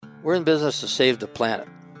We're in business to save the planet,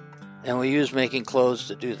 and we use making clothes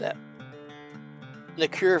to do that. The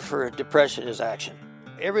cure for depression is action.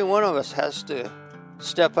 Every one of us has to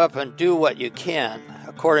step up and do what you can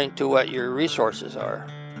according to what your resources are.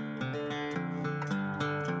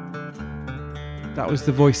 That was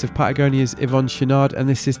the voice of Patagonia's Yvon Chouinard, and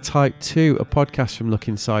this is Type 2, a podcast from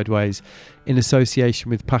Looking Sideways in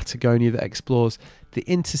association with Patagonia that explores the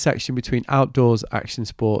intersection between outdoors, action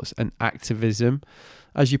sports and activism.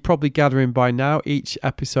 As you're probably gathering by now, each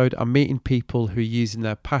episode I'm meeting people who are using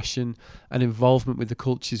their passion and involvement with the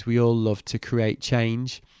cultures we all love to create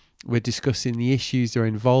change. We're discussing the issues they're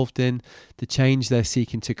involved in, the change they're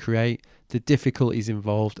seeking to create, the difficulties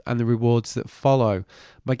involved and the rewards that follow.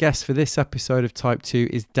 My guest for this episode of Type 2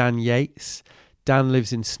 is Dan Yates. Dan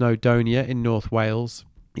lives in Snowdonia in North Wales.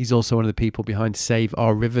 He's also one of the people behind Save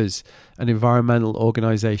Our Rivers, an environmental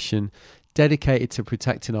organisation dedicated to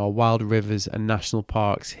protecting our wild rivers and national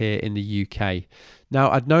parks here in the UK. Now,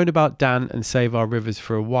 I'd known about Dan and Save Our Rivers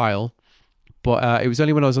for a while, but it was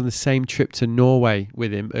only when I was on the same trip to Norway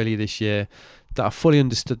with him earlier this year that I fully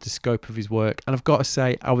understood the scope of his work. And I've got to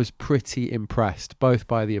say, I was pretty impressed, both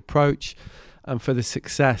by the approach and for the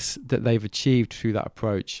success that they've achieved through that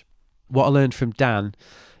approach. What I learned from Dan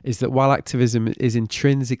is that while activism is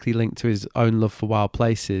intrinsically linked to his own love for wild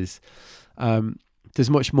places, there's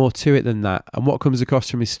much more to it than that. And what comes across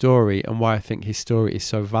from his story, and why I think his story is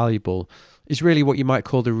so valuable, is really what you might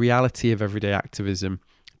call the reality of everyday activism.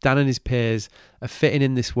 Dan and his peers are fitting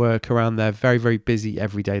in this work around their very, very busy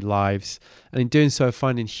everyday lives, and in doing so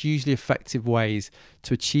finding hugely effective ways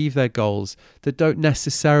to achieve their goals that don't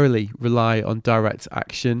necessarily rely on direct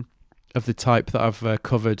action of the type that I've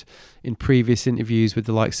covered in previous interviews with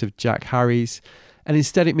the likes of Jack Harries, and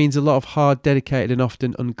instead it means a lot of hard, dedicated and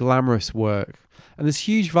often unglamorous work. And there's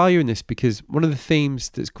huge value in this because one of the themes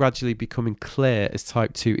that's gradually becoming clear as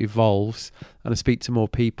Type 2 evolves, and I speak to more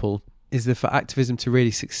people, is that for activism to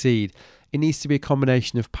really succeed, it needs to be a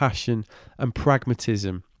combination of passion and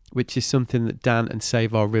pragmatism, which is something that Dan and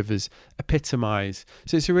Save Our Rivers epitomise.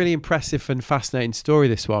 So it's a really impressive and fascinating story,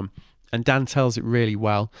 this one, and Dan tells it really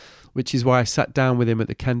well, which is why I sat down with him at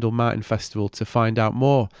the Kendal Mountain Festival to find out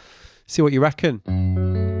more. See what you reckon.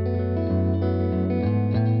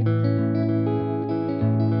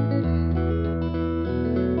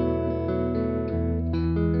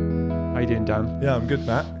 How you doing, Dan? Yeah, I'm good,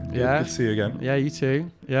 Matt. Yeah, good to see you again. Yeah, you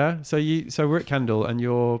too. Yeah, so we're at Kendal, and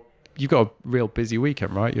you've got a real busy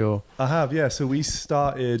weekend, right? I have, yeah. So we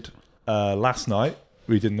started last night.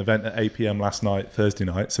 We did an event at 8 p.m. last night, Thursday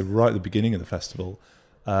night. So right at the beginning of the festival,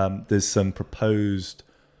 there's some proposed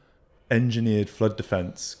engineered flood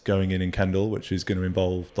defence going in Kendal, which is going to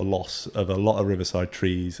involve the loss of a lot of riverside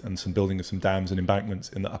trees and some building of some dams and embankments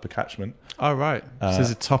in the upper catchment. Oh, right. So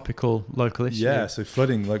there's a topical local issue. Yeah, so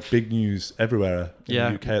flooding, like big news everywhere in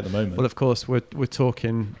the UK at the moment. Well, of course, we're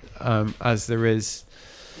talking as there is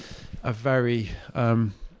a very...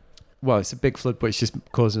 well, it's a big flood, but it's just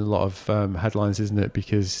causing a lot of headlines, isn't it?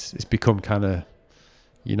 Because it's become kind of,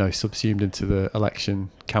 subsumed into the election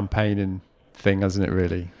campaign and thing, hasn't it,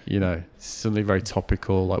 really? It's suddenly very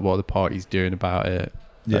topical, like what are the parties doing about it,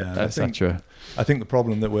 etc. I think the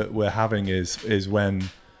problem that we're having is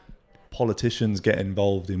when politicians get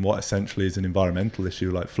involved in what essentially is an environmental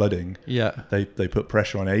issue like flooding. Yeah, they put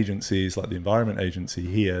pressure on agencies like the Environment Agency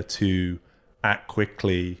here to act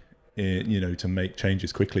quickly, to make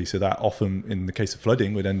changes quickly. So that often, in the case of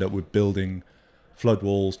flooding, would end up with building flood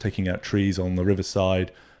walls, taking out trees on the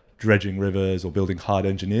riverside, dredging rivers, or building hard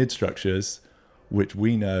engineered structures, which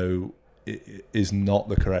we know is not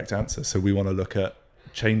the correct answer. So we want to look at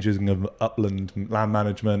changes of upland land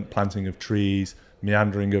management, planting of trees,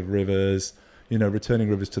 meandering of rivers, returning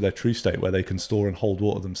rivers to their true state where they can store and hold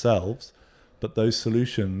water themselves. But those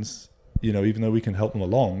solutions, even though we can help them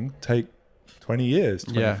along, take 20 years,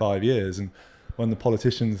 25 years. And when the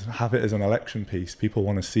politicians have it as an election piece, people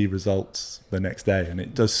want to see results the next day. And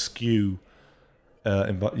it does skew,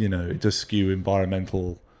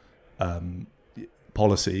 environmental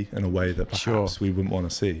policy in a way that perhaps we wouldn't want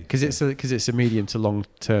to see. Because it's a medium to long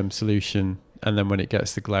term solution, and then when it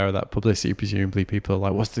gets the glare of that publicity, presumably people are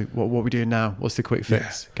like, what are we doing now? What's the quick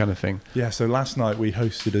fix kind of thing? Yeah. So last night we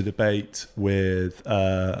hosted a debate with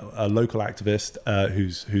a local activist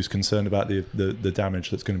who's concerned about the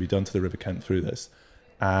damage that's going to be done to the River Kent through this,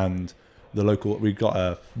 and we got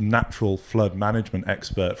a natural flood management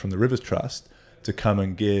expert from the Rivers Trust to come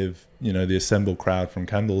and give, the assembled crowd from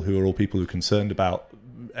Kendal, who are all people who are concerned about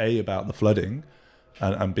the flooding,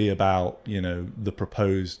 and B, about, the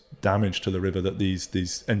proposed damage to the river that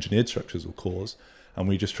these engineered structures will cause, and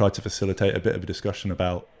we just tried to facilitate a bit of a discussion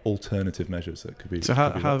about alternative measures that could be. So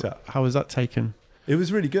how was that taken? It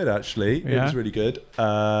was really good, actually. Yeah. It was really good.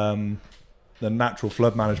 The natural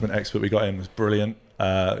flood management expert we got in was brilliant.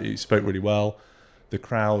 He spoke really well. The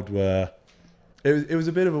crowd were. It was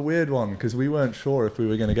a bit of a weird one because we weren't sure if we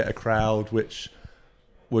were going to get a crowd which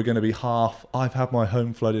were going to be half, I've had my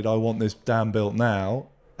home flooded, I want this dam built now,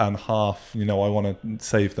 and half, I want to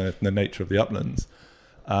save the nature of the uplands.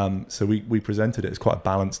 So we presented it as quite a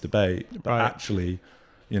balanced debate. But actually,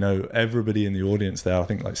 everybody in the audience there, I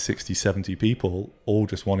think like 60, 70 people, all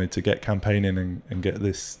just wanted to get campaigning and get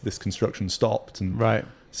this construction stopped. And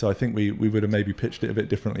so I think we would have maybe pitched it a bit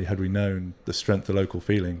differently had we known the strength of local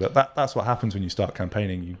feeling. But that's what happens when you start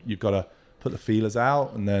campaigning. You've got to put the feelers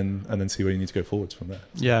out and then see where you need to go forwards from there.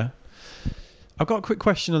 Yeah. I've got a quick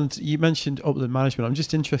question on, you mentioned upland management. I'm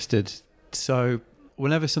just interested. So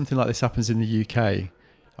whenever something like this happens in the UK,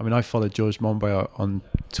 I mean, I follow George Monbiot on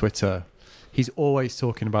Twitter. He's always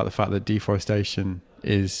talking about the fact that deforestation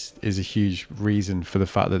is a huge reason for the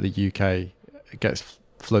fact that the UK gets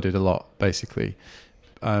flooded a lot, basically.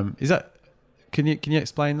 Is that, can you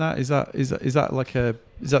explain that? Is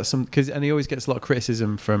that some, because, and he always gets a lot of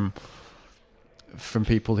criticism from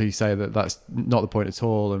people who say that that's not the point at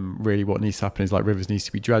all, and really what needs to happen is like rivers needs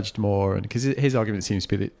to be dredged more, and because his argument seems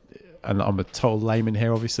to be that, and I'm a total layman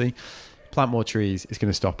here obviously, plant more trees is going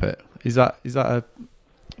to stop it. Is that a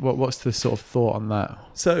what's the sort of thought on that?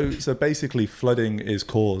 So basically flooding is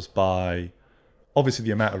caused by obviously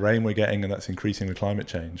the amount of rain we're getting, and that's increasing with climate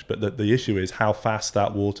change, but the issue is how fast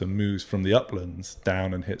that water moves from the uplands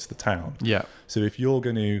down and hits the town. Yeah. So if you're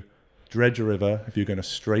going to dredge a river, if you're going to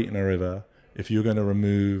straighten a river, if you're going to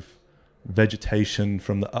remove vegetation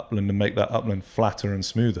from the upland and make that upland flatter and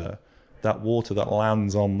smoother, that water that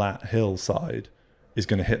lands on that hillside is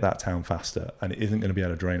going to hit that town faster, and it isn't going to be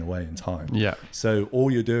able to drain away in time. Yeah. So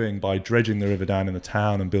all you're doing by dredging the river down in the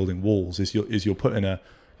town and building walls is you're putting a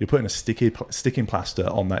sticking plaster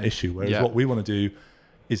on that issue. Whereas what we want to do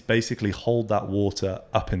is basically hold that water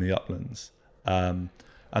up in the uplands. And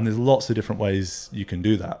there's lots of different ways you can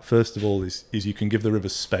do that. First of all is you can give the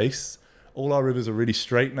rivers space. All our rivers are really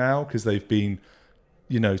straight now because they've been,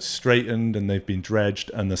 straightened and they've been dredged,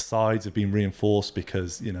 and the sides have been reinforced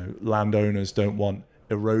because, landowners don't want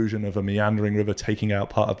erosion of a meandering river taking out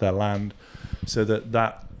part of their land, so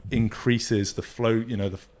that increases the flow,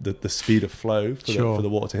 the speed of flow for the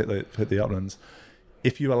water to hit the uplands.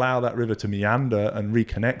 If you allow that river to meander and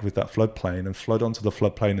reconnect with that floodplain and flood onto the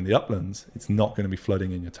floodplain in the uplands, it's not going to be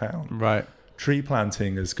flooding in your town. Right. Tree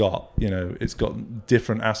planting has got, it's got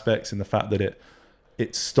different aspects in the fact that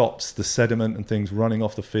it stops the sediment and things running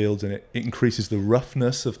off the fields, and it increases the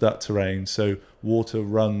roughness of that terrain. So water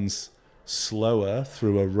runs slower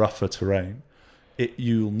through a rougher terrain.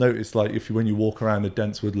 You'll notice, like when you walk around a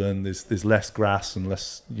dense woodland, there's less grass and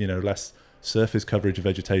less surface coverage of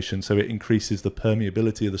vegetation. So it increases the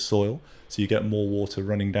permeability of the soil. So you get more water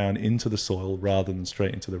running down into the soil rather than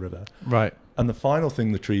straight into the river. Right. And the final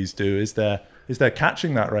thing the trees do is they're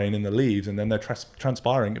catching that rain in the leaves, and then they're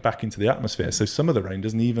transpiring it back into the atmosphere. So some of the rain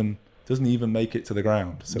doesn't even make it to the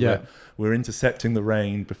ground. So we're intercepting the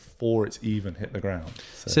rain before it's even hit the ground.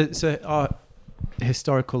 So our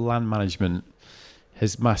historical land management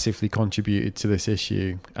has massively contributed to this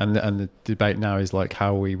issue, and the debate now is like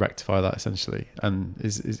how we rectify that essentially. And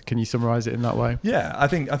can you summarize it in that way? Yeah, I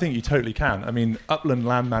think you totally can. I mean, upland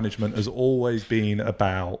land management has always been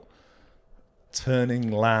about turning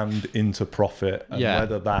land into profit, and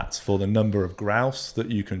whether that's for the number of grouse that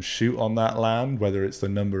you can shoot on that land, whether it's the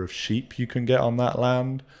number of sheep you can get on that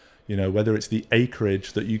land, whether it's the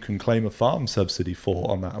acreage that you can claim a farm subsidy for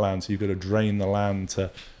on that land. So you've got to drain the land to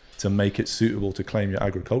make it suitable to claim your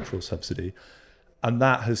agricultural subsidy. And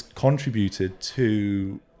that has contributed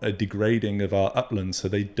to a degrading of our uplands, so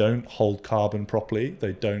they don't hold carbon properly,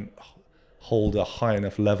 they don't hold a high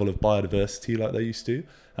enough level of biodiversity like they used to,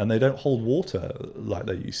 and they don't hold water like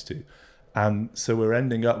they used to. And so we're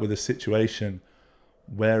ending up with a situation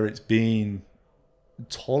where it's been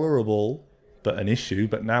tolerable but an issue,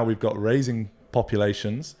 but now we've got raising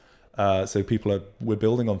populations. So we're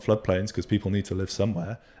building on floodplains because people need to live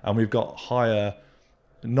somewhere, and we've got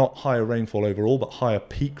not higher rainfall overall, but higher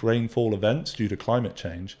peak rainfall events due to climate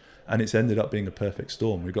change, and it's ended up being a perfect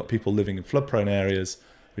storm. We've got people living in flood-prone areas,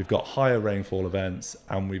 we've got higher rainfall events,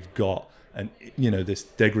 and we've got this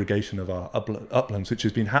degradation of our uplands, which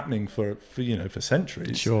has been happening for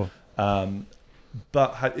centuries. Sure.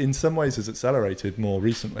 But in some ways has accelerated more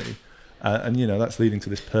recently. And that's leading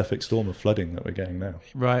to this perfect storm of flooding that we're getting now.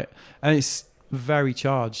 Right, and it's very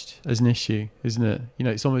charged as an issue, isn't it?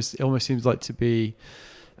 It almost seems like to be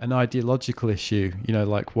an ideological issue,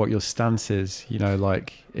 like what your stance is,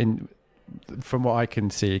 like from what I can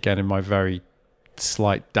see, again, in my very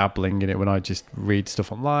slight dabbling in it when I just read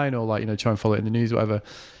stuff online or like, try and follow it in the news or whatever,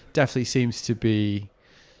 definitely seems to be,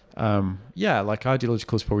 like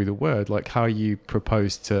ideological is probably the word. Like how you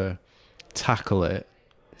propose to tackle it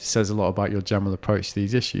says a lot about your general approach to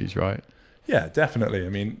these issues, right? Yeah, definitely. I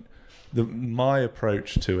mean, my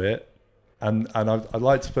approach to it, and I'd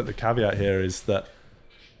like to put the caveat here, is that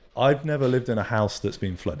I've never lived in a house that's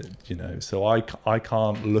been flooded, so I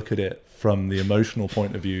can't look at it from the emotional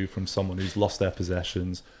point of view from someone who's lost their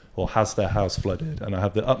possessions or has their house flooded, and I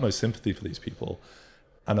have the utmost sympathy for these people.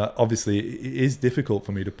 And obviously, it is difficult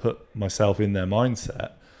for me to put myself in their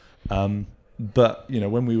mindset. But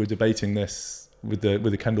when we were debating this with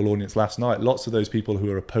the Kendal audience last night, lots of those people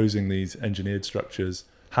who are opposing these engineered structures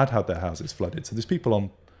had their houses flooded. So there's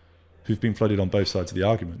people who've been flooded on both sides of the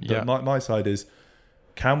argument. But my side is,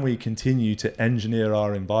 can we continue to engineer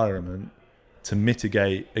our environment to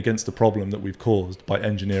mitigate against the problem that we've caused by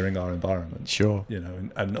engineering our environment? Sure.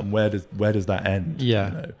 And where does that end?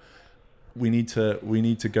 Yeah. We need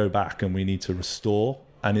to go back and we need to restore,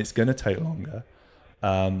 and it's going to take longer.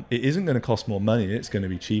 It isn't going to cost more money, it's going to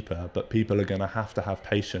be cheaper, but people are going to have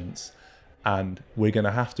patience, and we're going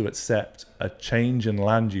to have to accept a change in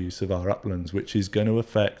land use of our uplands, which is going to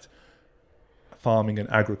affect farming and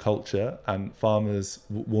agriculture, and farmers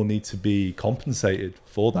will need to be compensated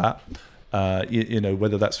for that,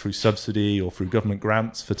 whether that's through subsidy or through government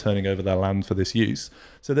grants for turning over their land for this use.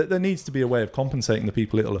 So that there needs to be a way of compensating the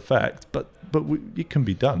people it'll affect, but it can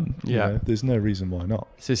be done. There's no reason why not.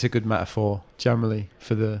 So it's a good metaphor generally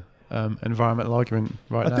for the environmental argument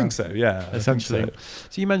now. I think so, yeah. Essentially.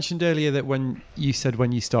 So you mentioned earlier that when you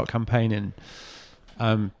start campaigning,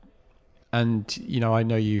 and I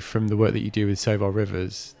know you from the work that you do with Save Our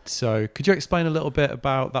Rivers. So could you explain a little bit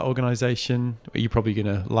about that organisation? You're probably going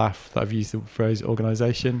to laugh that I've used the phrase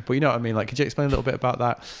organisation, but you know what I mean? Like, could you explain a little bit about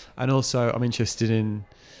that? And also, I'm interested in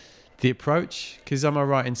the approach, because am I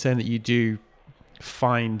right in saying that you do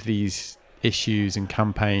find these issues and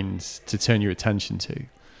campaigns to turn your attention to?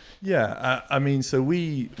 Yeah, so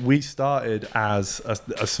we started as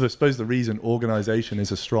I suppose the reason organisation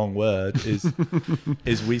is a strong word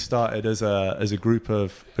is we started as a group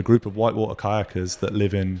of whitewater kayakers that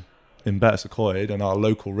live in Betws-y-Coed, and our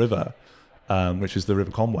local river, which is the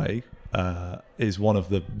River Conway, is one of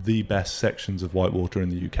the best sections of whitewater in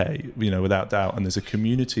the UK, without doubt. And there's a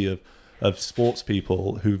community of sports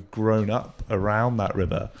people who've grown up around that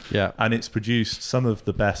river, and it's produced some of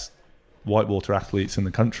the best whitewater athletes in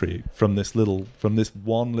the country from this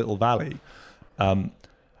one little valley. And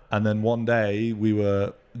then one day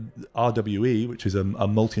RWE, which is a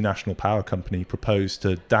multinational power company, proposed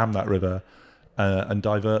to dam that river and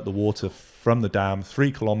divert the water from the dam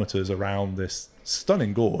 3 kilometers around this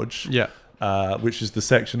stunning gorge, which is the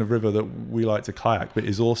section of river that we like to kayak, but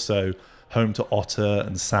is also home to otter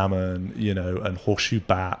and salmon, and horseshoe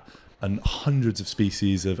bat, and hundreds of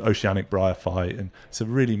species of oceanic bryophyte, and it's a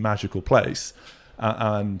really magical place.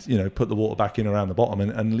 And put the water back in around the bottom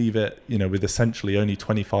and leave it, with essentially only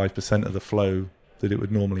 25% of the flow that it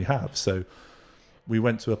would normally have. So we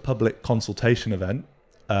went to a public consultation event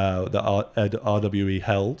that RWE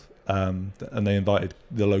held, and they invited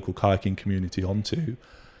the local kayaking community onto.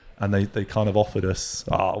 And they kind of offered us,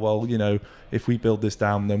 if we build this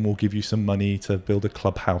dam, then we'll give you some money to build a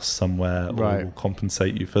clubhouse somewhere, or we'll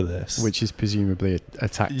compensate you for this. Which is presumably a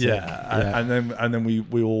tactic. Yeah. And then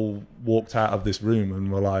we all walked out of this room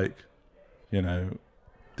and were like,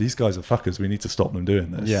 these guys are fuckers. We need to stop them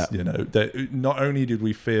doing this. Yeah. Not only did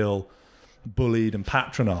we feel bullied and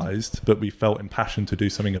patronised, but we felt impassioned to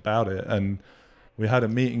do something about it. And we had a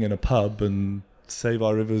meeting in a pub, and Save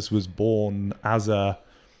Our Rivers was born as a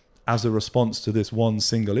response to this one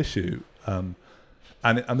single issue, and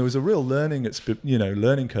there was a real learning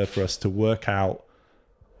curve for us to work out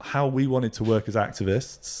how we wanted to work as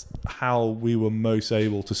activists, how we were most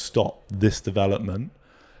able to stop this development,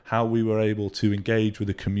 how we were able to engage with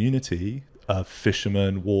a community of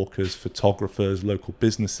fishermen, walkers, photographers, local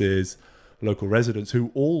businesses, local residents,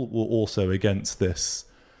 who all were also against this,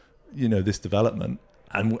 this development,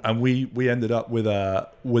 and we ended up with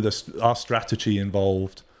our strategy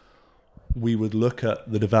involved. We would look at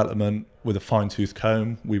the development with a fine-tooth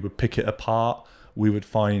comb. We would pick it apart. We would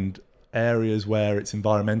find areas where its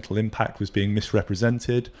environmental impact was being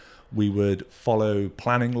misrepresented. We would follow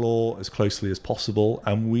planning law as closely as possible,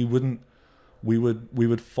 and we would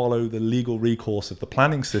follow the legal recourse of the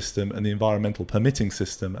planning system and the environmental permitting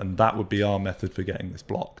system, and that would be our method for getting this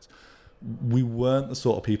blocked. we weren't the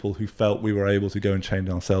sort of people who felt we were able to go and chain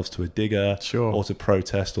ourselves to a digger, or to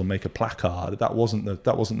protest or make a placard. That wasn't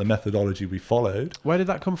the methodology we followed. Where did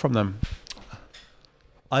that come from then?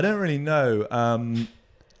 I don't really know.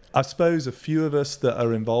 I suppose a few of us that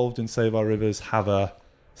are involved in Save Our Rivers have a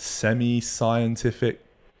semi-scientific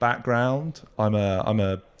background. I'm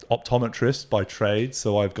a optometrist by trade,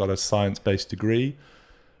 so I've got a science-based degree.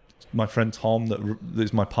 My friend Tom, that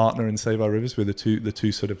is my partner in Save Our Rivers, we're the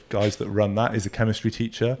two sort of guys that run that, is a chemistry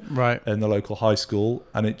teacher in the local high school,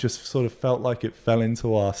 and it just sort of felt like it fell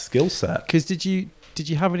into our skill set. Because did you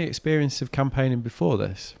have any experience of campaigning before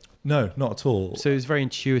this? No, not at all. So it was very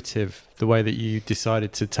intuitive the way that you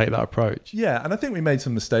decided to take that approach. Yeah, and I think we made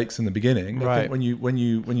some mistakes in the beginning. Right. I think when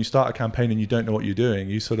you start a campaign and you don't know what you're doing,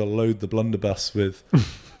 you sort of load the blunderbuss with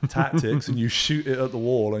tactics and you shoot it at the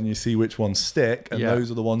wall and you see which ones stick, and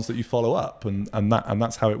those are the ones that you follow up, and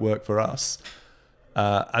that's how it worked for us.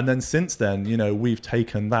 And then since then, we've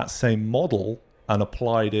taken that same model and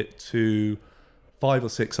applied it to 5 or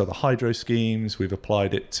 6 other hydro schemes. We've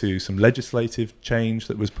applied it to some legislative change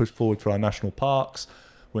that was pushed forward for our national parks.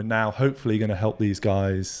 We're now hopefully going to help these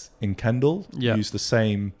guys in Kendal use the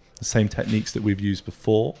same techniques that we've used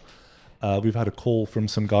before. We've had a call from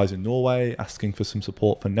some guys in Norway asking for some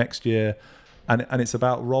support for next year, and it's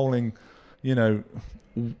about rolling. We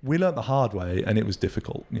learnt the hard way, and it was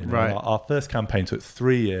difficult. Right. Our first campaign took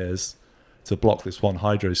 3 years to block this one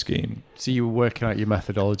hydro scheme. So you were working out your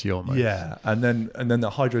methodology almost. Yeah, and then the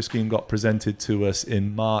hydro scheme got presented to us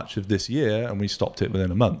in March of this year, and we stopped it within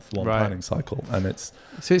a month, planning cycle. And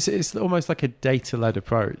it's almost like a data-led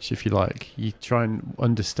approach, if you like. You try and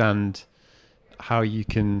understand how you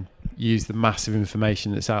can use the massive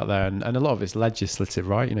information that's out there, and a lot of it's legislative,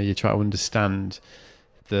 right? You try to understand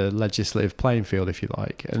the legislative playing field, if you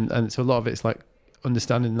like, and so a lot of it's like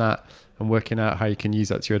understanding that and working out how you can use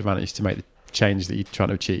that to your advantage to make the change that you're trying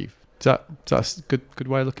to achieve. That's a good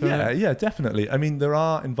way of looking at it? Yeah, definitely. I mean, there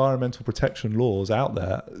are environmental protection laws out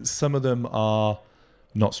there. Some of them are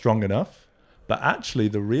not strong enough, but actually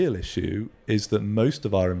the real issue is that most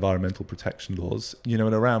of our environmental protection laws, and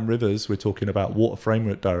around rivers, we're talking about Water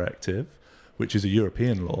Framework Directive, which is a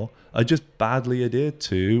European law, are just badly adhered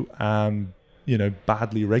to and,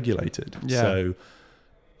 badly regulated. Yeah. So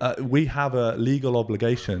we have a legal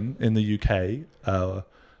obligation in the UK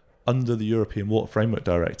under the European Water Framework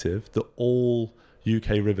Directive that all UK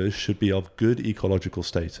rivers should be of good ecological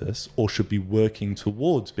status, or should be working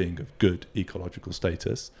towards being of good ecological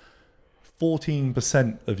status.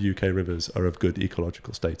 14% of UK rivers are of good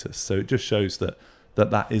ecological status. So it just shows that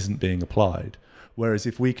isn't being applied. Whereas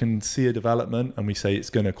if we can see a development and we say it's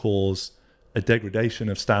going to cause a degradation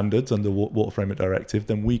of standards under Water Framework Directive,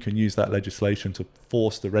 then we can use that legislation to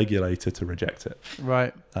force the regulator to reject it.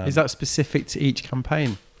 Right. Is that specific to each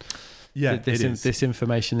campaign? Yeah, this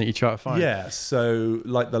information that you try to find? Yeah, so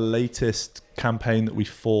like the latest campaign that we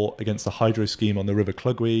fought against the hydro scheme on the River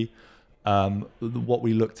Clugwy, what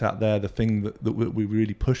we looked at there, the thing that we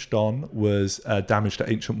really pushed on was damage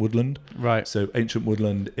to ancient woodland. Right. So ancient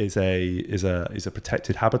woodland is a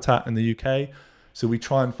protected habitat in the UK. So we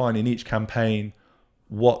try and find in each campaign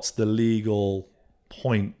what's the legal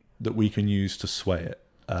point that we can use to sway it.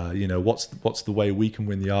 What's the way we can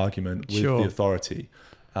win the argument with the authority.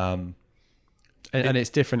 And it's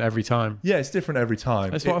different every time. Yeah, it's different every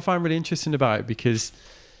time. That's what I find really interesting about it, because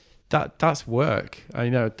that's work. I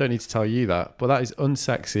don't need to tell you that, but that is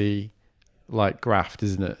unsexy, like graft,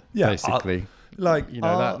 isn't it? Yeah, basically.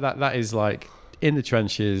 That is like in the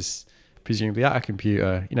trenches, presumably at a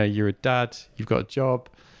computer. You're a dad, you've got a job,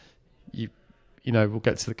 we'll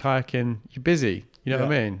get to the kayaking, you're busy, what I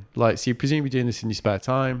mean? Like, so you're presumably doing this in your spare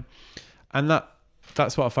time. And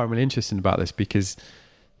that's what I find really interesting about this, because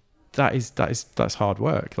that's hard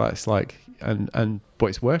work. That's like, but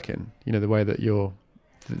it's working, the way that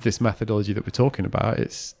this methodology that we're talking about,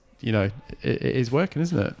 it's, it is working,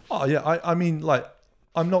 isn't it? Oh yeah. I mean, like,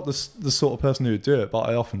 I'm not the sort of person who would do it, but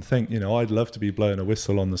I often think, I'd love to be blowing a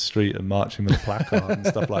whistle on the street and marching with a placard and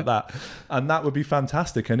stuff like that. And that would be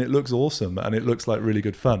fantastic. And it looks awesome. And it looks like really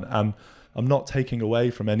good fun. And I'm not taking away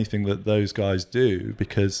from anything that those guys do,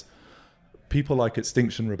 because people like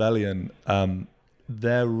Extinction Rebellion,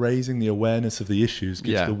 they're raising the awareness of the issues,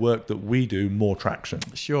 gives the work that we do more traction.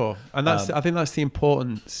 Sure. And I think that's the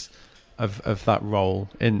importance of that role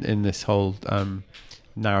in this whole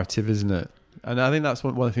narrative, isn't it? And I think that's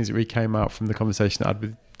one of the things that really came out from the conversation that I had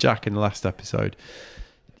with Jack in the last episode.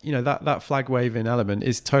 That flag waving element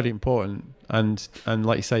is totally important, and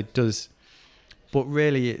like you say, does. But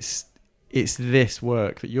really, it's this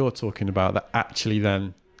work that you're talking about that actually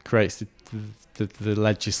then creates the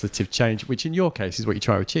legislative change, which in your case is what you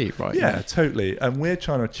try to achieve, right? Yeah, totally. And we're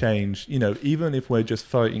trying to change, even if we're just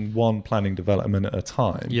fighting one planning development at a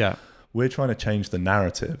time, we're trying to change the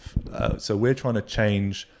narrative. So we're trying to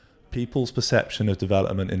change people's perception of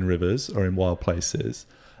development in rivers or in wild places,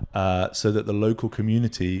 so that the local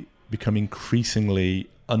community become increasingly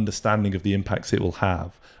understanding of the impacts it will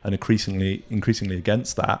have and increasingly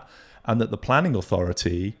against that, and that the planning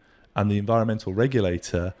authority and the environmental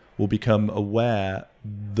regulator will become aware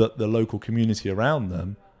that the local community around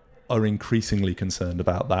them are increasingly concerned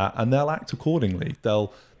about that, and they'll act accordingly.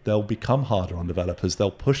 They'll become harder on developers, they'll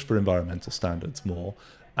push for environmental standards more,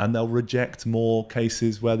 and they'll reject more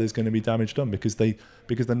cases where there's going to be damage done because the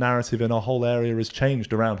narrative in our whole area has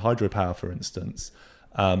changed around hydropower, for instance.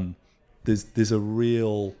 There's a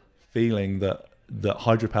real feeling that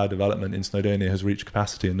hydropower development in Snowdonia has reached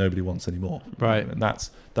capacity and nobody wants any more. Right. And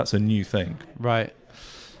that's a new thing. Right.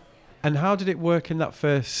 And how did it work in that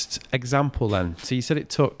first example then? So you said it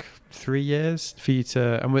took 3 years for you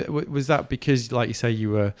to... And was that because, like you say, you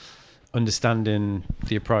were understanding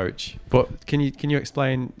the approach? But can you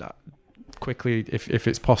explain quickly, if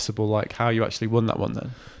it's possible, like how you actually won that one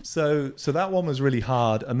then? So that one was really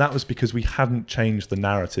hard, and that was because we hadn't changed the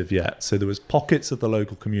narrative yet. So there was pockets of the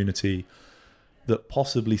local community that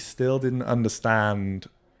possibly still didn't understand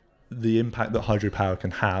the impact that hydropower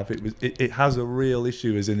can have. It has a real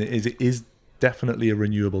issue, as in it is definitely a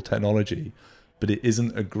renewable technology, but it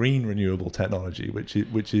isn't a green renewable technology,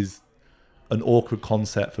 which is an awkward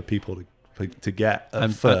concept for people to get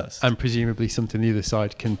at first. And presumably something the other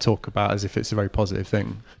side can talk about as if it's a very positive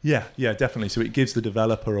thing. Yeah, definitely. So it gives the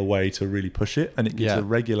developer a way to really push it, and it gives the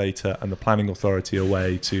regulator and the planning authority a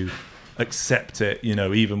way to accept it,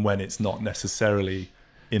 even when it's not necessarily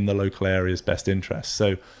in the local area's best interest.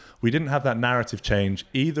 So we didn't have that narrative change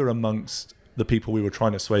either amongst the people we were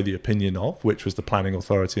trying to sway the opinion of, which was the planning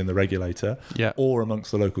authority and the regulator, or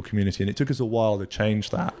amongst the local community. And it took us a while to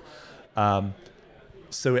change that.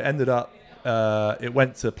 So it ended up, it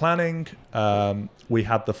went to planning. We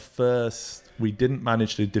didn't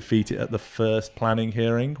manage to defeat it at the first planning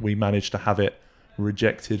hearing. We managed to have it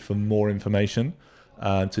rejected for more information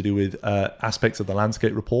to do with aspects of the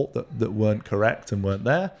landscape report that weren't correct and weren't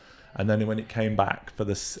there. And then when it came back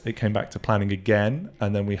it came back to planning again,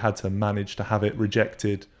 and then we had to manage to have it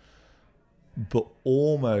rejected, but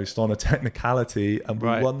almost on a technicality, and we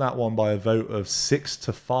won that one by a vote of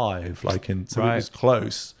 6-5, It was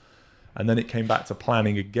close. And then it came back to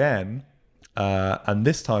planning again, and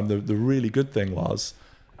this time the really good thing was,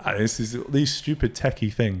 these stupid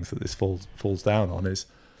techie things that this falls down on, is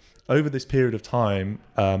over this period of time,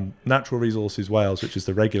 Natural Resources Wales, which is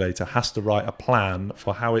the regulator, has to write a plan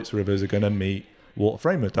for how its rivers are going to meet Water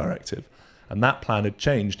Framework Directive. And that plan had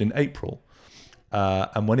changed in April.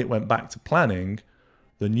 And when it went back to planning,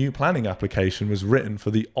 the new planning application was written for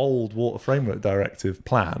the old Water Framework Directive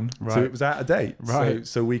plan. Right. So it was out of date. Right.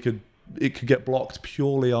 So it could get blocked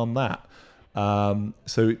purely on that.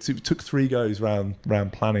 So it took 3 goes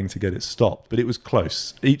round planning to get it stopped, but it was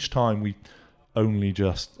close. Each time we only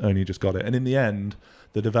just got it, and in the end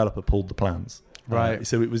the developer pulled the plans.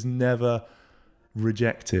 So it was never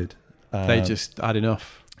rejected. They just had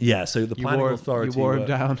enough. So the planning authority, you wore them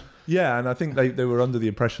down. And I think they were under the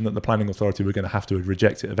impression that the planning authority were going to have to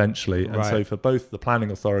reject it eventually. And so for both the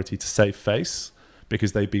planning authority to save face,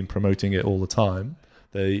 because they've been promoting it all the time,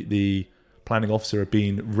 the planning officer had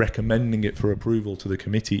been recommending it for approval to the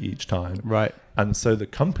committee each time. Right. And so the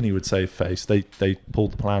company would save face. They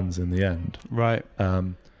pulled the plans in the end. Right.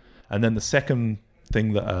 And then the second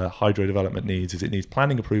thing that a hydro development needs is it needs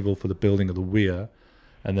planning approval for the building of the weir,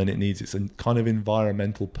 and then it needs its kind of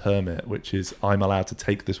environmental permit, which is, I'm allowed to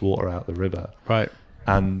take this water out of the river. Right.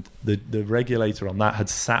 And the regulator on that had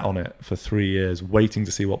sat on it for 3 years, waiting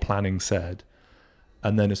to see what planning said.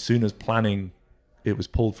 And then as soon as it was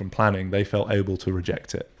pulled from planning, they felt able to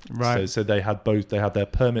reject it. Right. So they had their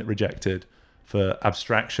permit rejected for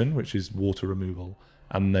abstraction, which is water removal,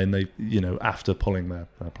 and then they, after pulling their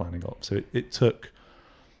planning up. So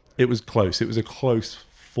it was close. It was a close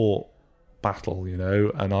fought battle,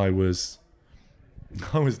 and I was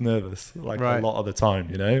nervous, a lot of the time,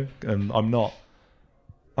 and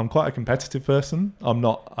I'm quite a competitive person.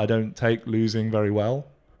 I don't take losing very well.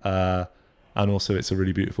 And also it's a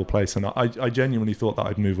really beautiful place. And I genuinely thought that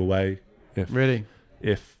I'd move away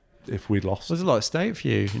if we'd lost. There's a lot at stake for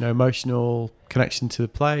you, emotional connection to the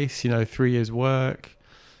place, 3 years work.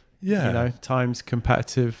 Yeah. Times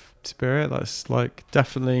competitive spirit. That's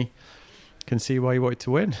definitely can see why you wanted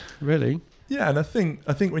to win, really. Yeah, and I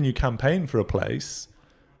think when you campaign for a place,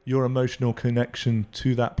 your emotional connection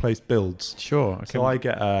to that place builds. Sure. Okay. So I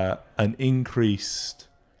get an increased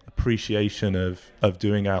appreciation of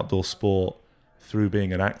doing outdoor sport through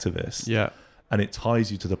being an activist. Yeah. And it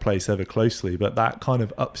ties you to the place ever closely, but that kind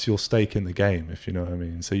of ups your stake in the game, if you know what I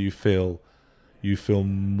mean. So you feel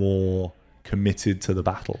more committed to the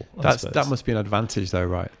battle. That must be an advantage, though,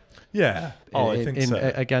 right? Yeah. I think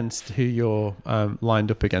so. Against who you're lined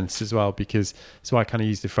up against as well, because so I kind of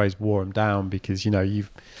use the phrase "wore them down" because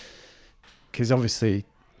because obviously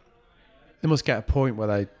they must get a point where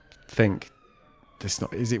they think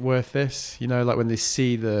is it worth this? Like when they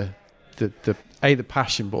see the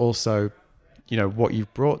passion, but also what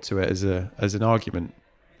you've brought to it as an argument.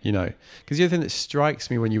 Because the other thing that strikes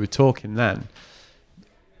me when you were talking then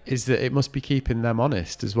is that it must be keeping them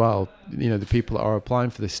honest as well, the people that are applying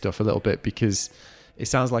for this stuff a little bit, because it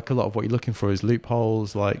sounds like a lot of what you're looking for is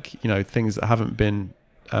loopholes, like, things that haven't been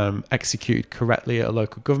executed correctly at a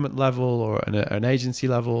local government level or an agency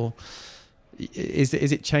level. Is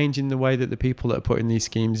it changing the way that the people that are putting these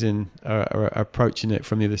schemes in are approaching it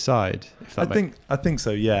from the other side? I think so,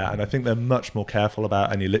 yeah. And I think they're much more careful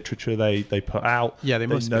about any literature they put out. Yeah, they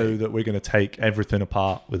must know that we're going to take everything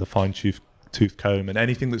apart with a fine-tooth comb, and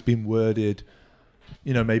anything that's been worded,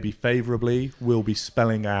 maybe favorably, will be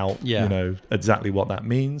spelling out, exactly what that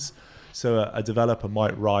means. So a developer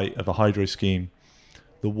might write of a hydro scheme,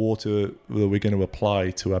 the water that we're going to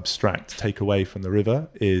apply to take away from the river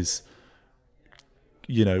is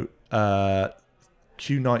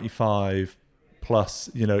Q95 plus,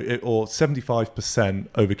 or 75%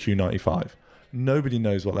 over Q95. Nobody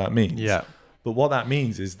knows what that means. Yeah. But what that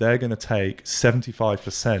means is they're going to take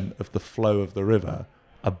 75% of the flow of the river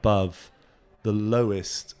above the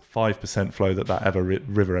lowest 5% flow that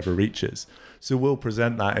river ever reaches. So we'll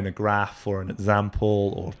present that in a graph or an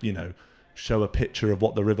example, or, show a picture of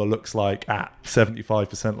what the river looks like at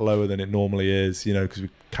 75% lower than it normally is, because we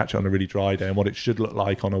catch it on a really dry day, and what it should look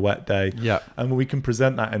like on a wet day. Yeah. And we can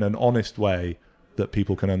present that in an honest way that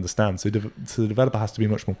people can understand. So the developer has to be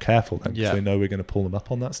much more careful then, because they know we're going to pull them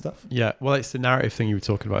up on that stuff. Yeah. Well, it's the narrative thing you were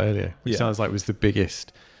talking about earlier, which sounds like was the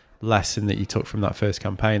biggest lesson that you took from that first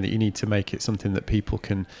campaign, that you need to make it something that people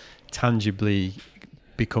can tangibly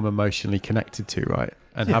become emotionally connected to, right?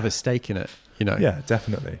 And have a stake in it. Yeah,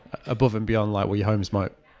 definitely. Above and beyond, like, well, your homes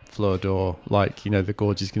might flood, or like, the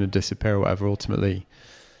gorge is going to disappear or whatever ultimately.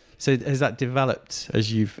 So has that developed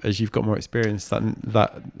as you've got more experience?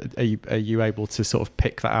 That are you able to sort of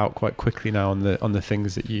pick that out quite quickly now on the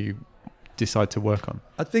things that you decide to work on?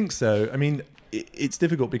 I think so. I mean, it's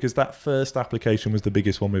difficult because that first application was the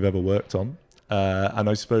biggest one we've ever worked on, and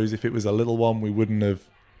I suppose if it was a little one, we wouldn't have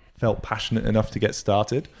felt passionate enough to get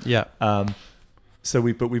started. Yeah.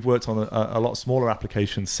 But we've worked on a lot smaller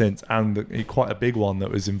applications since, and quite a big one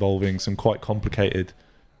that was involving some quite complicated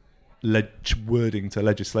wording to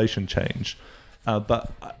legislation change.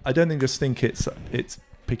 But I don't think it's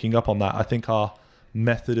picking up on that. I think our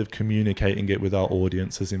method of communicating it with our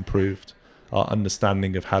audience has improved. Our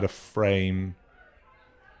understanding of how to frame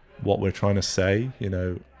what we're trying to say,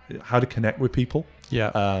 how to connect with people.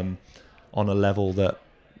 Yeah. On a level that,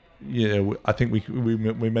 I think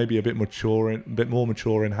we may be a bit more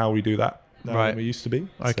mature in how we do that now than we used to be.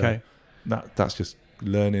 Okay. So that's just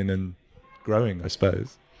learning and growing, I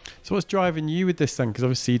suppose. So what's driving you with this then? Because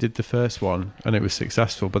obviously you did the first one and it was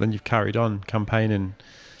successful, but then you've carried on campaigning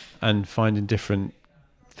and finding different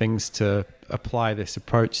things to apply this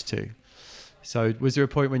approach to. So was there a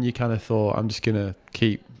point when you kind of thought, I'm just going to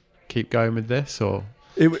keep going with this, or?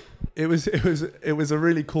 It was a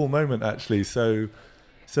really cool moment, actually. So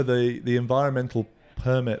the environmental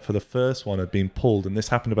permit for the first one had been pulled, and this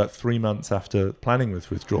happened about 3 months after planning was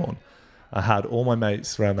withdrawn. I had all my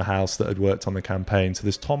mates around the house that had worked on the campaign. So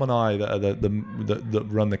there's Tom and I that are that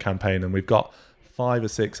run the campaign, and we've got 5 or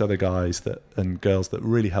 6 other guys and girls that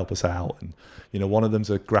really help us out. And one of them's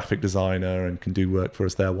a graphic designer and can do work for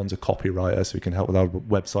us there. One's a copywriter, so he can help with our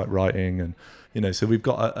website writing. And so we've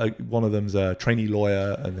got one of them's a trainee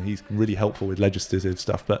lawyer, and he's really helpful with legislative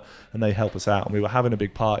stuff. And they help us out. And we were having a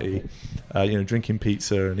big party, drinking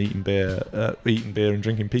pizza and eating beer and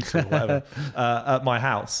drinking pizza or whatever at my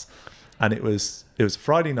house. And it was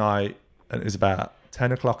Friday night, and it was about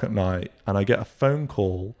 10 o'clock at night, and I get a phone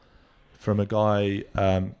call from a guy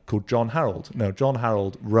called John Harold. Now, John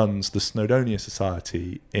Harold runs the Snowdonia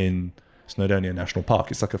Society in Snowdonia National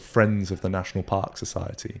Park. It's like a Friends of the National Park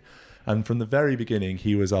Society. And from the very beginning,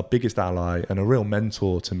 he was our biggest ally and a real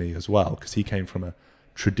mentor to me as well, because he came from a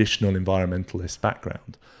traditional environmentalist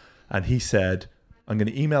background. And he said, I'm going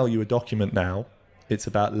to email you a document now. It's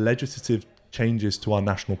about legislative changes to our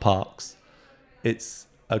national parks. It's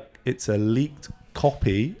a leaked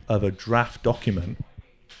copy of a draft document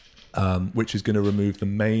which is going to remove the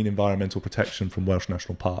main environmental protection from Welsh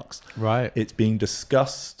national parks. Right. It's being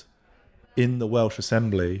discussed in the Welsh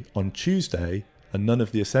Assembly on Tuesday, and none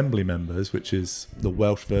of the Assembly members, which is the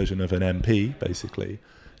Welsh version of an MP, basically,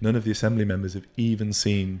 none of the Assembly members have even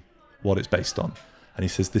seen what it's based on. And he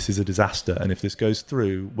says this is a disaster, and if this goes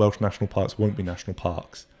through, Welsh national parks won't be national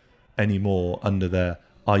parks anymore under their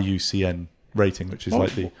IUCN rating, which is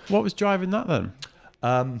What was driving that then?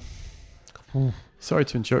 Sorry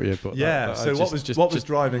to interrupt you, but what was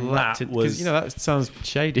driving that was, that sounds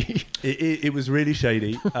shady. It was really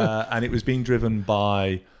shady, and it was being driven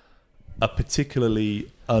by a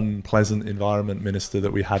particularly unpleasant environment minister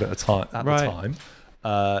that we had at the time,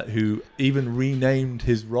 who even renamed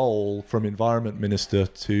his role from environment minister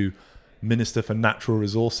to Minister for Natural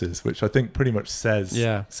Resources, which I think pretty much says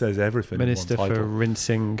everything. Minister in one title. for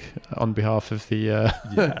rinsing on behalf of the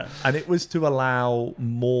and it was to allow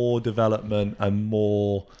more development and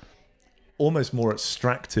almost more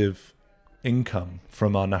extractive income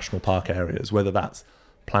from our national park areas, whether that's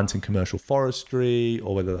planting commercial forestry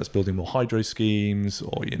or whether that's building more hydro schemes,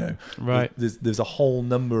 or there's a whole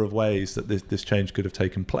number of ways that this change could have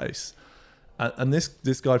taken place. And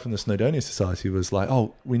this guy from the Snowdonia Society was like,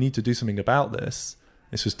 oh, we need to do something about this.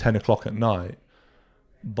 This was 10 o'clock at night.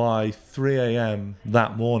 By 3 a.m.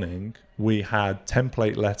 that morning, we had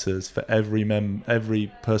template letters for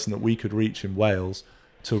every person that we could reach in Wales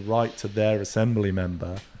to write to their assembly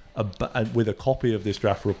member with a copy of this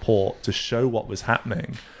draft report to show what was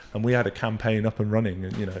happening. And we had a campaign up and running,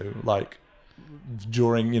 and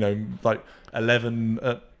during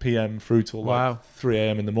 11 p.m. through till 3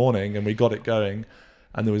 a.m. in the morning, and we got it going.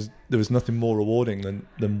 And there was nothing more rewarding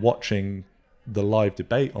than watching the live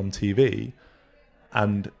debate on TV,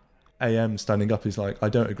 and AM standing up is like, I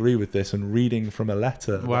don't agree with this, and reading from a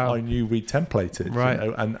letter that I knew we'd templated,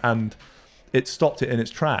 and it stopped it in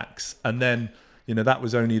its tracks. And then that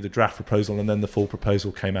was only the draft proposal, and then the full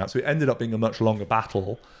proposal came out. So it ended up being a much longer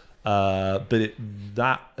battle, but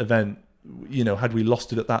that event, had we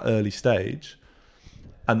lost it at that early stage,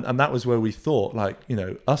 and that was where we thought,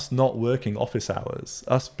 us not working office hours,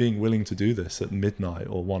 us being willing to do this at midnight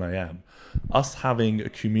or 1 a.m., us having a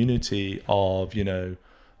community of,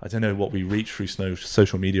 I don't know what we reach through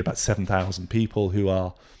social media, about 7,000 people who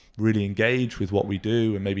are really engaged with what we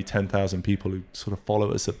do, and maybe 10,000 people who sort of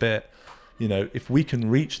follow us a bit. If we can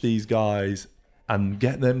reach these guys and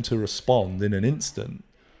get them to respond in an instant,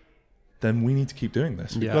 then we need to keep doing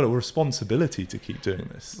this. We've got a responsibility to keep doing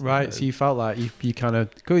this. Right. So you felt like you kind of,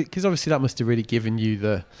 because obviously that must have really given you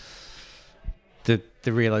the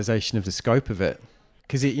realization of the scope of it.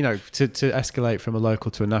 Because to escalate from a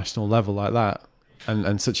local to a national level like that,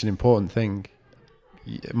 and such an important thing,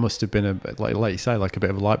 it must have been like you say, like a bit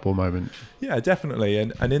of a light bulb moment. Yeah, definitely.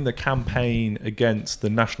 And in the campaign against the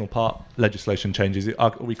national park legislation changes,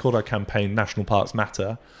 we called our campaign National Parks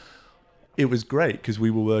Matter. It was great because we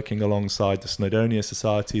were working alongside the Snowdonia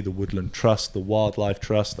Society, the Woodland Trust, the Wildlife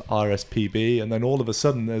Trust, the RSPB, and then all of a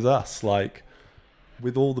sudden there's us,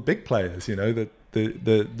 with all the big players,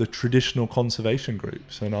 the traditional conservation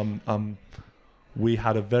groups, and we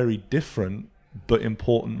had a very different but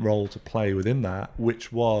important role to play within that,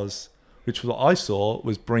 which was what I saw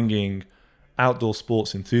was bringing outdoor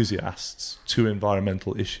sports enthusiasts to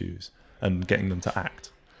environmental issues and getting them to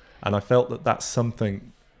act. And I felt that that's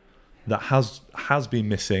something that has been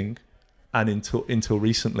missing, and until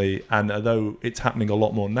recently, and although it's happening a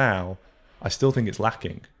lot more now, I still think it's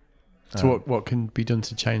lacking. So what can be done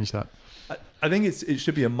to change that? I think it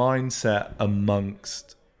should be a mindset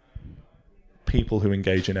amongst people who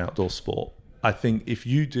engage in outdoor sport. I think if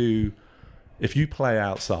you play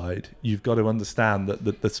outside, you've got to understand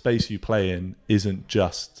that the space you play in isn't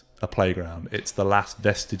just a playground. It's the last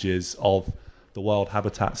vestiges of the wild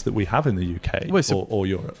habitats that we have in the UK or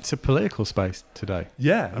Europe. It's a political space today.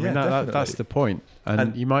 Yeah, I mean, that's the point.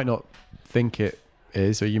 And you might not think it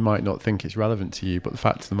is, or you might not think it's relevant to you, but the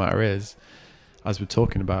fact of the matter is, as we're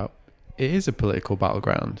talking about, it is a political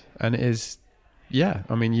battleground. And it is,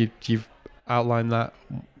 I mean, you've outlined that,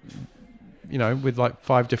 with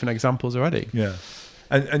 5 different examples already. Yeah.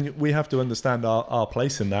 And we have to understand our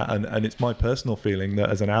place in that. And it's my personal feeling that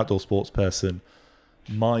as an outdoor sports person,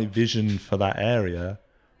 my vision for that area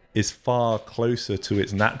is far closer to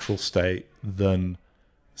its natural state than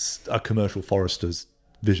a commercial forester's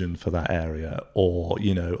vision for that area, or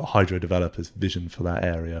a hydro developer's vision for that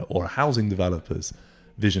area, or a housing developer's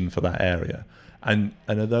vision for that area. And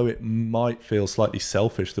although it might feel slightly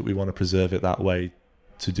selfish that we want to preserve it that way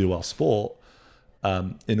to do our sport,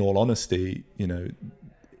 in all honesty,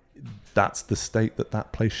 that's the state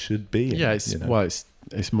that place should be in. Yeah,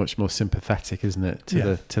 it's much more sympathetic, isn't it,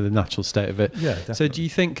 to the natural state of it? Yeah, definitely. So do you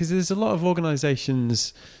think, because there's a lot of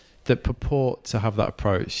organisations that purport to have that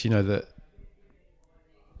approach, that,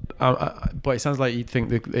 but it sounds like you think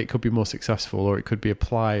that it could be more successful, or it could be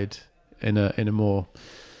applied in a more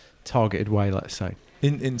targeted way, let's say.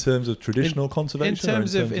 In terms of traditional conservation,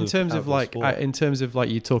 in terms of like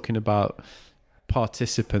you talking about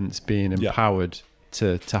participants being empowered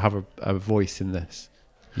to have a voice in this,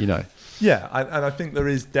 Yeah, and I think there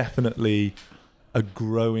is definitely a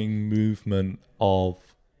growing movement of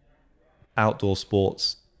outdoor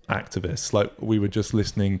sports activists. Like, we were just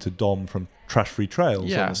listening to Dom from Trash Free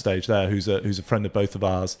Trails on the stage there, who's a friend of both of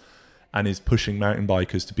ours, and is pushing mountain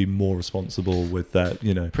bikers to be more responsible with their,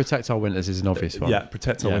 Protect Our Winters is an obvious one. Yeah,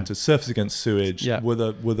 Protect Our Winters. Surfers Against Sewage were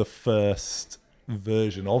the first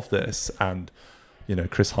version of this, and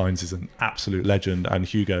Chris Hines is an absolute legend, and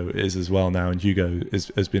Hugo is as well now, and Hugo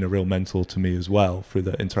has been a real mentor to me as well through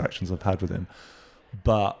the interactions I've had with him.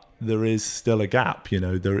 But there is still a gap,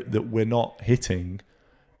 that we're not hitting.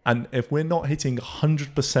 And if we're not hitting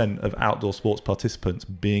 100% of outdoor sports participants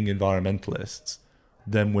being environmentalists,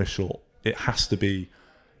 then we're short. It has to be,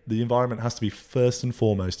 the environment has to be first and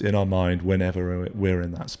foremost in our mind whenever we're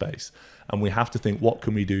in that space. And we have to think, what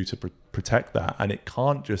can we do to protect that? And it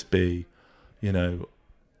can't just be,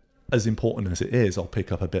 as important as it is, I'll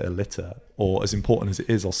pick up a bit of litter, or as important as it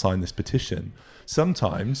is, I'll sign this petition.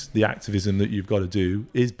 Sometimes the activism that you've got to do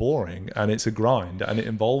is boring, and it's a grind, and it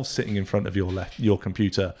involves sitting in front of your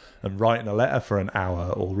computer and writing a letter for an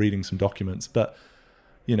hour or reading some documents. But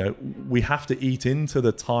we have to eat into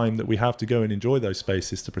the time that we have to go and enjoy those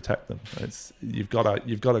spaces to protect them. You've got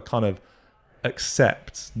to kind of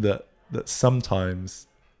accept that sometimes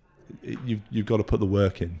you've got to put the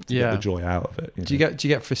work in to get the joy out of it. Do you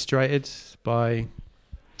get frustrated by?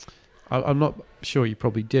 I'm not sure you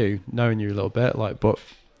probably do, knowing you a little bit. But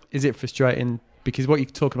is it frustrating? Because what you're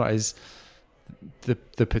talking about is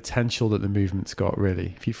the potential that the movement's got.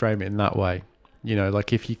 Really, if you frame it in that way,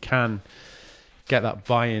 like if you can get that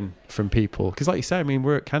buy-in from people, because like you say, I mean,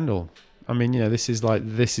 we're at Kendal. I mean, this is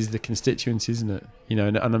the constituency, isn't it?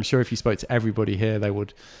 And I'm sure if you spoke to everybody here, they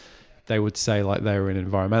would say like they were an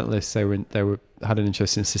environmentalist, they had an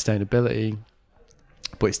interest in sustainability,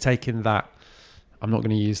 but it's taken that, I'm not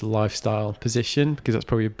going to use lifestyle position because that's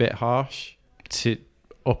probably a bit harsh, to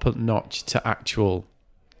up a notch to actual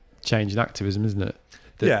change and activism, isn't it?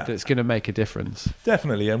 That's going to make a difference.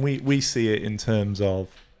 Definitely, and we see it in terms of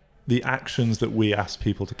the actions that we ask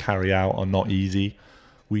people to carry out are not easy.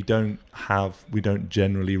 We don't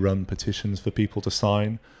generally run petitions for people to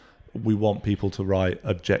sign. We want people to write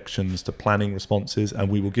objections to planning responses, and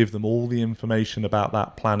we will give them all the information about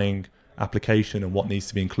that planning application and what needs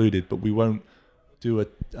to be included, but we won't do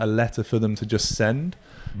a letter for them to just send,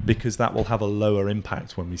 because that will have a lower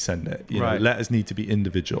impact when we send it. Letters need to be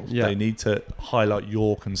individual. They need to highlight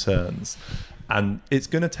your concerns, and it's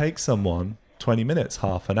going to take someone 20 minutes,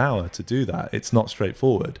 half an hour to do that. It's not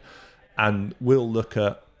straightforward. And we'll look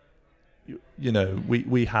at,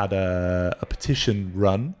 we had a petition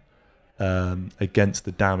run against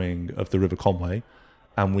the damming of the River Conway,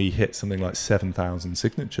 and we hit something like 7,000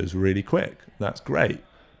 signatures really quick. That's great.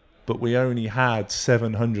 But we only had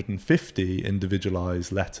 750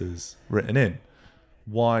 individualized letters written in.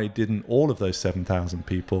 Why didn't all of those 7,000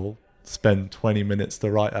 people spend 20 minutes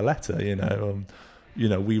to write a letter?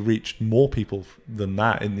 We reached more people than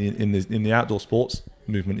that in the outdoor sports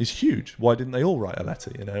movement is huge. Why didn't they all write a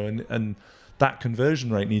letter? And that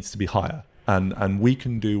conversion rate needs to be higher. And we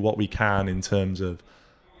can do what we can in terms of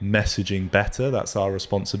messaging better. That's our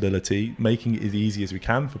responsibility, making it as easy as we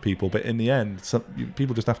can for people. But in the end,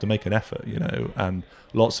 people just have to make an effort, and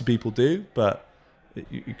lots of people do, but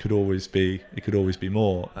it could always be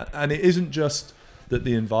more. And it isn't just that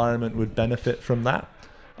the environment would benefit from that.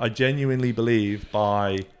 I genuinely believe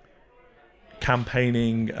by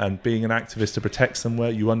campaigning and being an activist to protect somewhere,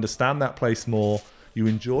 you understand that place more, you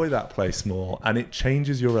enjoy that place more, and it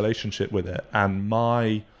changes your relationship with it. And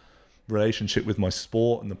my relationship with my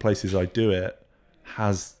sport and the places I do it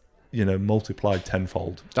has, multiplied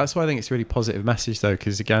tenfold. That's why I think it's a really positive message, though,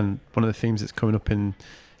 because again, one of the themes that's coming up in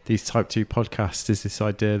these Type 2 podcasts is this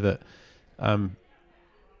idea that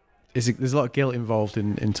there's a lot of guilt involved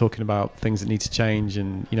in talking about things that need to change,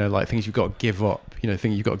 and like things you've got to give up,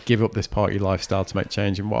 things you've got to give up this part of your lifestyle to make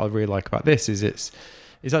change. And what I really like about this is it's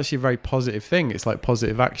actually a very positive thing. It's like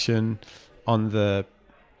positive action on the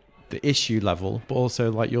issue level, but also,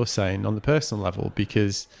 like you're saying, on the personal level,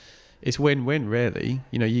 because it's win-win, really.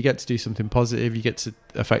 You get to do something positive, you get to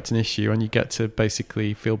affect an issue, and you get to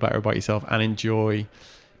basically feel better about yourself and enjoy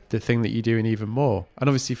the thing that you're doing even more. And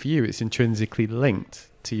obviously for you, it's intrinsically linked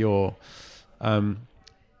to your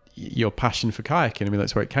passion for kayaking. I mean,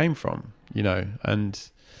 that's where it came from, you know, and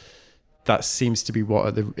that seems to be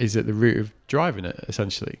what is at the root of driving it,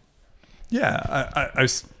 essentially. Yeah,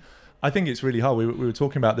 I think it's really hard. We were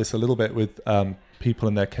talking about this a little bit with people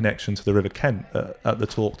and their connection to the River Kent at the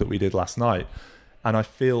talk that we did last night, and I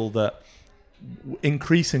feel that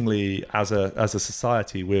increasingly as a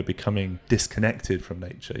society we're becoming disconnected from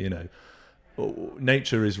nature. You know,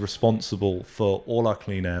 nature is responsible for all our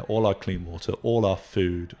clean air, all our clean water, all our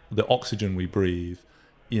food, the oxygen we breathe.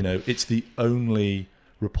 You know, it's the only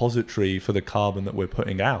repository for the carbon that we're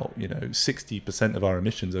putting out. You know, 60% of our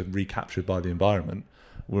emissions are recaptured by the environment.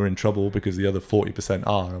 We're in trouble because the other 40%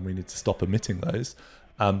 are, and we need to stop emitting those.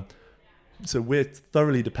 So we're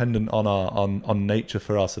thoroughly dependent on nature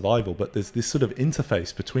for our survival, but there's this sort of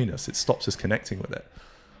interface between us. It stops us connecting with it.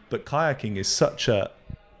 But kayaking is such a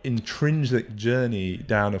intrinsic journey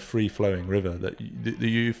down a free-flowing river that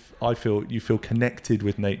I feel you feel connected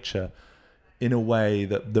with nature in a way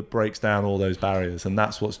that breaks down all those barriers, and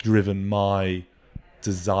that's what's driven my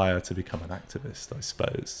desire to become an activist, I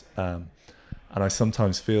suppose. And I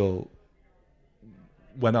sometimes feel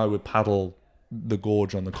when I would paddle the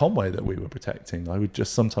gorge on the Conway that we were protecting, I would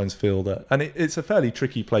just sometimes feel that, and it's a fairly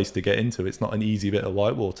tricky place to get into. It's not an easy bit of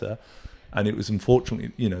whitewater, and it was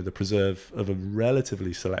unfortunately, you know, the preserve of a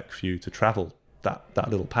relatively select few to travel that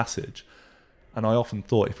little passage. And I often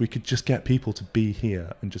thought, if we could just get people to be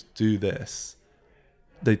here and just do this,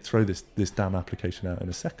 they'd throw this damn application out in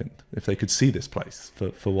a second if they could see this place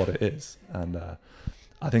for what it is. And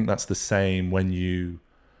I think that's the same when you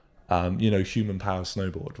human power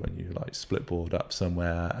snowboard, when you like split board up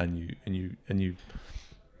somewhere and you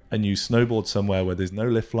snowboard somewhere where there's no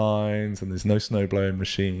lift lines and there's no snow blowing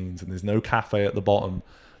machines and there's no cafe at the bottom.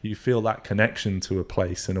 You feel that connection to a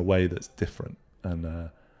place in a way that's different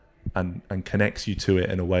and connects you to it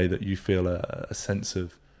in a way that you feel a sense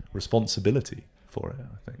of responsibility for it,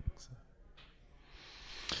 I think.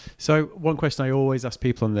 So one question I always ask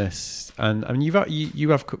people on this, and I mean you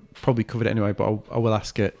have probably covered it anyway, but I will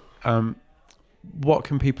ask it. What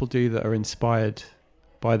can people do that are inspired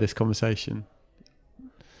by this conversation?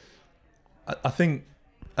 I think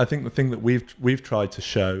the thing that we've tried to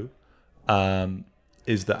show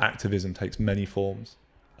is that activism takes many forms.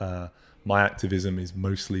 My activism is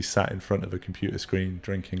mostly sat in front of a computer screen,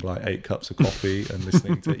 drinking like 8 cups of coffee and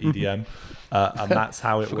listening to EDM, and that's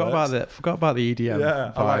how it works. Forgot about the EDM.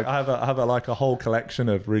 Yeah, I have a whole collection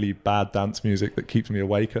of really bad dance music that keeps me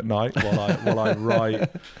awake at night while I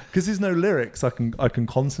write, because there's no lyrics. I can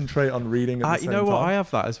concentrate on reading. At the same you know what? time. I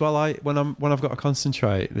have that as well. When I've got to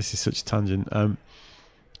concentrate. This is such a tangent.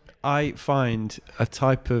 I find a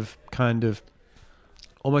type of kind of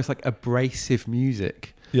almost like abrasive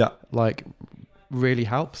music. Yeah, like really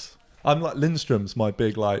helps. I'm like Lindstrom's my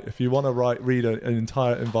big like. If you want to read an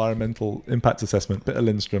entire environmental impact assessment, bit of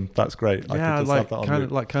Lindstrom, that's great. Yeah, I could just have that on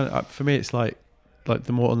kind of for me, it's like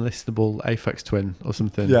the more unlistable Aphex Twin or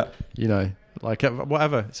something. Yeah, you know, like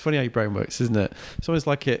whatever. It's funny how your brain works, isn't it? It's almost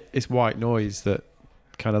like it's white noise that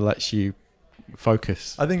kind of lets you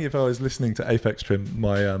focus. I think if I was listening to Aphex Twin,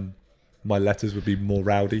 my letters would be more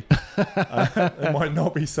rowdy. It might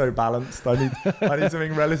not be so balanced. I need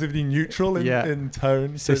something relatively neutral in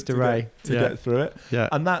tone to get through it. Yeah.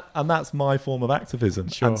 And that's my form of activism.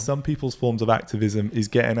 Sure. And some people's forms of activism is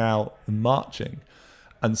getting out and marching.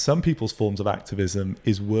 And some people's forms of activism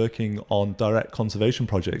is working on direct conservation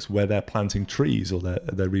projects where they're planting trees or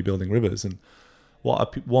they're rebuilding rivers. And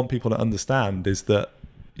what I want people to understand is that,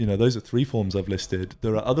 you know, those are 3 forms I've listed.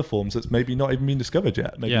 There are other forms that's maybe not even been discovered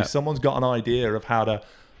yet. Maybe someone's got an idea of how to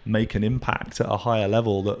make an impact at a higher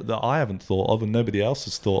level that I haven't thought of and nobody else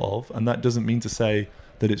has thought of. And that doesn't mean to say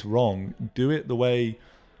that it's wrong.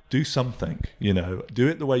 Do something, you know, do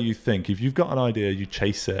it the way you think. If you've got an idea, you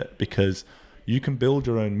chase it, because you can build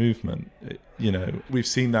your own movement. You know, we've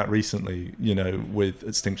seen that recently, you know, with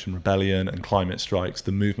Extinction Rebellion and climate strikes.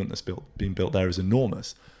 The movement that's being built there is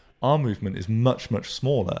enormous. Our movement is much, much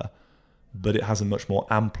smaller, but it has a much more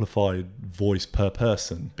amplified voice per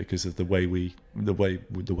person because of the way we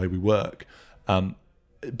work.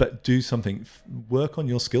 But do something. Work on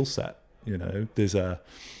your skill set. You know, there's a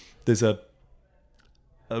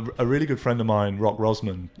really good friend of mine, Rock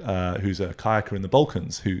Rosman, who's a kayaker in the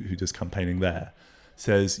Balkans, who does campaigning there,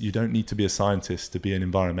 says you don't need to be a scientist to be an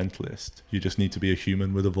environmentalist. You just need to be a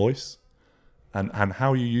human with a voice, and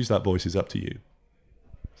how you use that voice is up to you.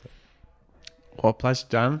 What a pleasure,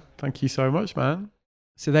 Dan. Thank you so much, man.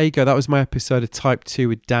 So there you go. That was my episode of Type 2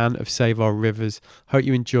 with Dan of Save Our Rivers. Hope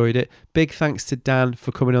you enjoyed it. Big thanks to Dan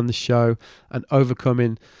for coming on the show and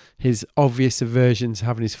overcoming his obvious aversion to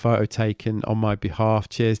having his photo taken on my behalf.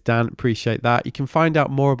 Cheers, Dan. Appreciate that. You can find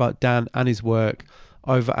out more about Dan and his work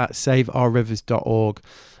over at saveourrivers.org.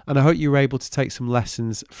 And I hope you were able to take some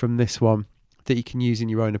lessons from this one that you can use in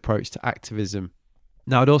your own approach to activism.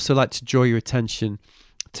 Now, I'd also like to draw your attention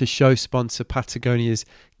to show sponsor Patagonia's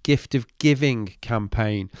Gift of Giving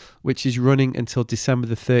campaign, which is running until December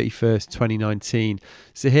the 31st, 2019.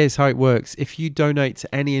 So here's how it works. If you donate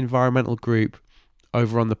to any environmental group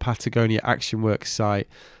over on the Patagonia Action Works site,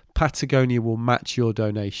 Patagonia will match your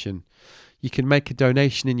donation. You can make a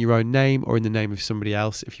donation in your own name or in the name of somebody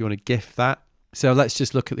else if you want to gift that. So let's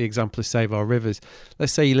just look at the example of Save Our Rivers.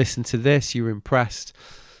 Let's say you listened to this, you were impressed,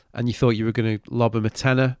 and you thought you were going to lob them a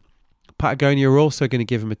tenner. Patagonia are also going to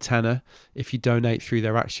give them a tenner if you donate through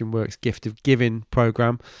their Action Works Gift of Giving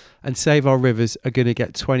program, and Save Our Rivers are going to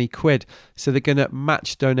get 20 quid. So they're going to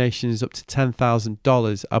match donations up to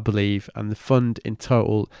 $10,000, I believe, and the fund in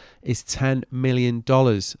total is $10 million,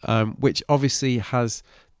 which obviously has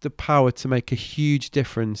the power to make a huge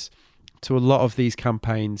difference to a lot of these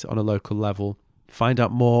campaigns on a local level. Find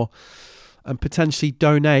out more and potentially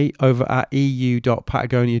donate over at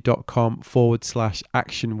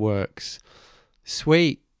eu.patagonia.com/actionworks.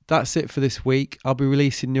 Sweet. That's it for this week. I'll be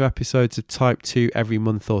releasing new episodes of Type 2 every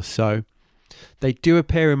month or so. They do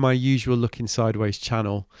appear in my usual Looking Sideways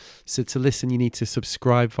channel. So to listen, you need to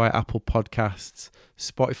subscribe via Apple Podcasts,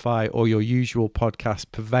 Spotify, or your usual podcast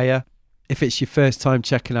purveyor. If it's your first time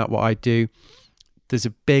checking out what I do, there's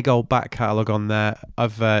a big old back catalogue on there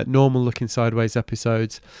of normal Looking Sideways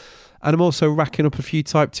episodes. And I'm also racking up a few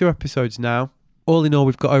Type 2 episodes now. All in all,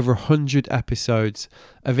 we've got over 100 episodes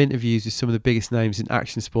of interviews with some of the biggest names in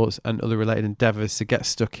action sports and other related endeavours. So get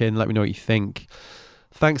stuck in. Let me know what you think.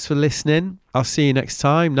 Thanks for listening. I'll see you next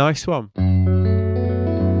time. Nice one.